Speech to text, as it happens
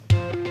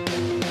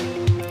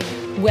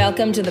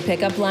Welcome to the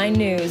Pickup Line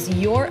News,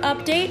 your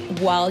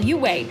update while you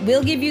wait.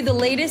 We'll give you the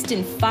latest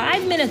in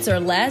 5 minutes or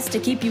less to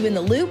keep you in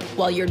the loop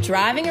while you're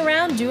driving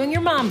around doing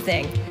your mom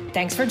thing.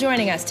 Thanks for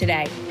joining us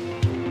today.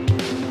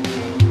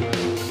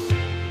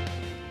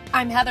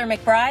 I'm Heather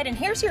McBride, and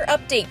here's your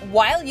update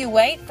while you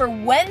wait for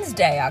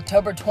Wednesday,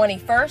 October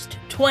 21st,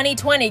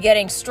 2020.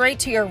 Getting straight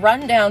to your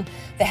rundown,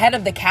 the head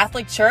of the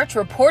Catholic Church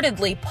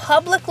reportedly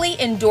publicly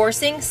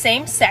endorsing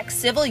same-sex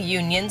civil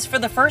unions for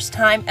the first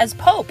time as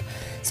Pope.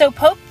 So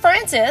Pope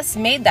Francis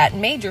made that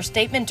major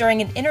statement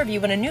during an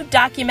interview in a new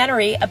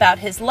documentary about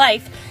his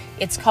life.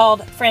 It's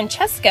called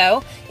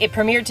Francesco. It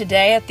premiered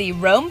today at the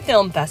Rome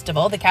Film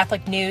Festival. The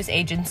Catholic news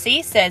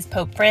agency says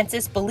Pope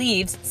Francis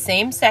believes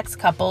same-sex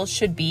couples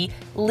should be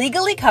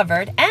legally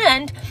covered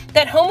and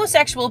that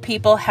homosexual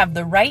people have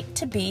the right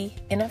to be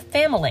in a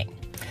family.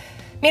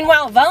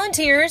 Meanwhile,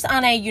 volunteers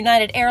on a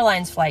United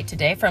Airlines flight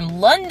today from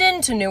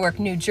London to Newark,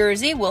 New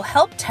Jersey will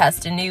help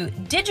test a new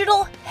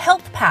digital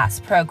health pass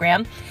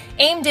program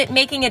aimed at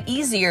making it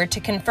easier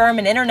to confirm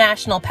an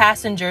international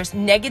passenger's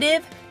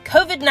negative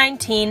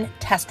COVID-19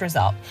 test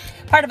result.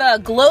 Part of a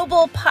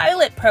global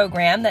pilot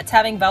program that's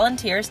having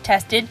volunteers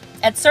tested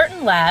at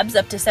certain labs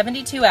up to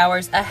 72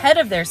 hours ahead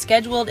of their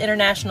scheduled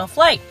international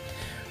flight.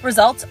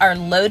 Results are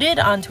loaded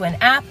onto an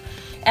app,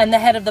 and the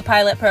head of the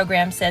pilot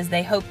program says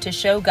they hope to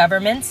show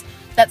governments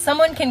that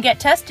someone can get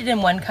tested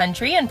in one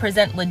country and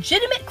present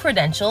legitimate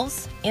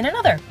credentials in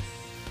another.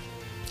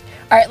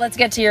 All right, let's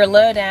get to your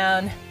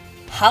lowdown.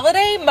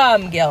 Holiday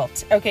mom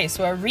guilt. Okay,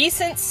 so a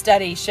recent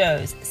study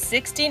shows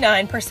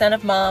 69%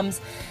 of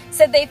moms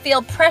said they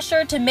feel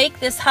pressure to make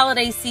this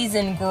holiday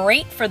season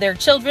great for their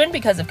children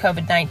because of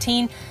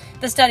COVID-19.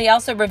 The study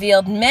also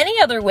revealed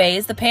many other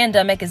ways the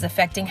pandemic is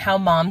affecting how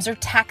moms are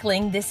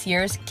tackling this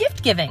year's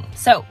gift giving.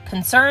 So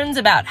concerns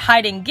about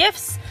hiding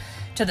gifts,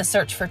 to the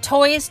search for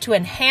toys to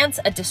enhance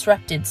a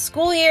disrupted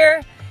school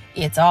year.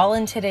 It's all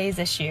in today's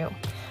issue.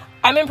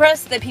 I'm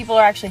impressed that people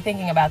are actually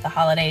thinking about the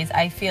holidays.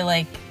 I feel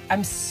like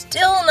I'm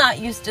still not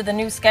used to the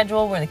new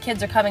schedule where the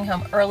kids are coming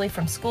home early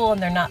from school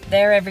and they're not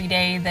there every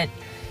day. That,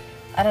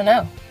 I don't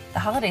know, the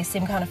holidays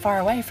seem kind of far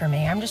away for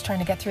me. I'm just trying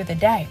to get through the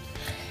day.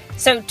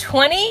 So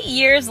 20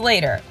 years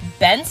later,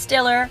 Ben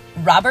Stiller,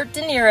 Robert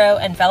De Niro,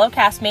 and fellow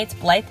castmates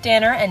Blythe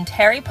Danner and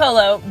Terry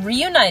Polo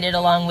reunited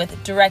along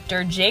with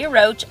director Jay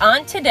Roach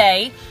on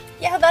Today.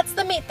 Yeah, that's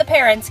the Meet the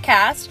Parents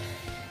cast.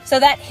 So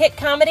that hit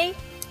comedy,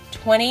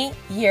 20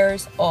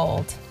 years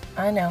old.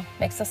 I know,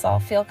 makes us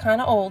all feel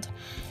kind of old.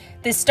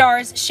 The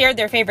stars shared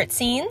their favorite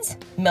scenes,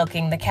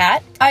 milking the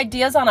cat,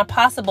 ideas on a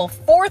possible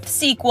fourth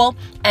sequel,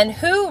 and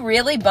who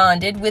really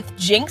bonded with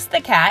Jinx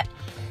the cat,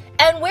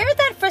 and where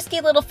that frisky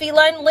little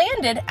feline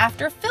landed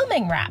after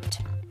filming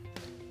wrapped.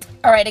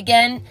 All right,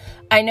 again,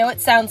 I know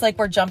it sounds like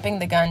we're jumping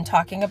the gun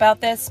talking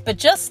about this, but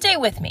just stay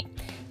with me.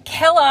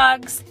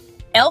 Kellogg's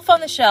Elf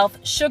on the Shelf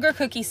sugar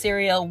cookie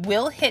cereal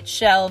will hit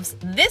shelves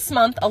this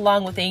month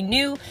along with a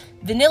new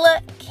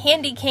vanilla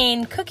candy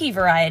cane cookie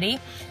variety.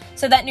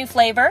 So that new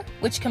flavor,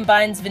 which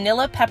combines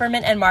vanilla,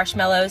 peppermint, and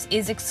marshmallows,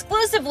 is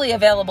exclusively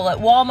available at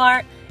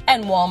Walmart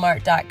and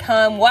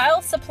Walmart.com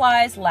while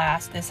supplies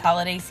last this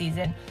holiday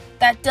season.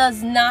 That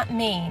does not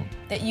mean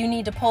that you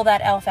need to pull that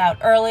elf out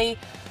early.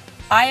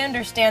 I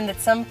understand that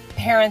some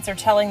parents are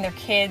telling their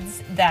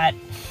kids that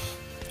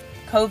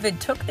COVID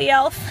took the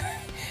elf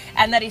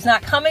and that he's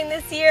not coming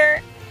this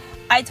year.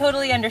 I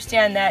totally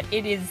understand that.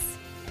 It is,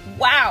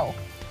 wow,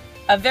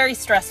 a very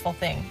stressful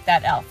thing,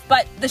 that elf.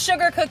 But the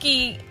sugar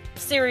cookie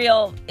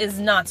cereal is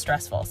not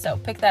stressful, so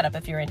pick that up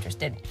if you're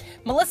interested.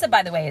 Melissa,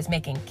 by the way, is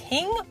making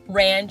King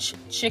Ranch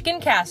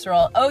chicken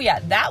casserole. Oh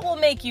yeah, that will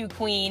make you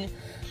queen.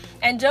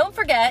 And don't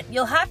forget,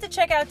 you'll have to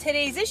check out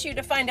today's issue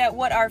to find out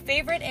what our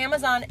favorite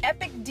Amazon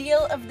epic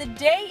deal of the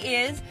day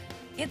is.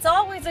 It's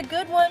always a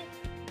good one.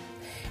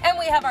 And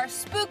we have our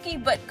spooky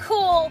but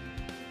cool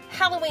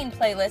Halloween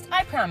playlist.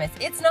 I promise,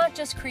 it's not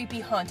just creepy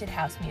haunted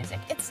house music.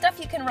 It's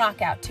stuff you can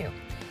rock out to.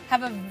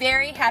 Have a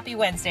very happy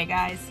Wednesday,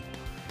 guys.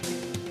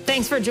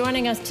 Thanks for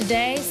joining us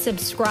today.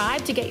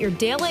 Subscribe to get your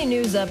daily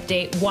news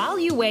update while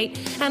you wait,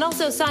 and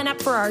also sign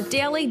up for our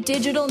daily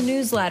digital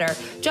newsletter.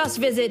 Just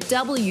visit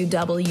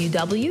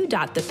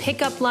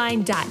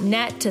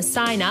www.thepickupline.net to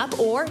sign up,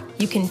 or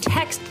you can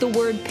text the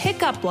word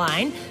pickup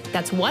line,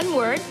 that's one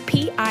word,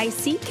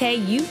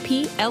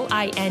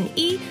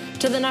 PICKUPLINE,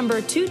 to the number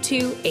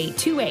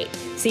 22828.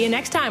 See you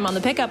next time on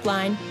The Pickup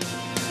Line.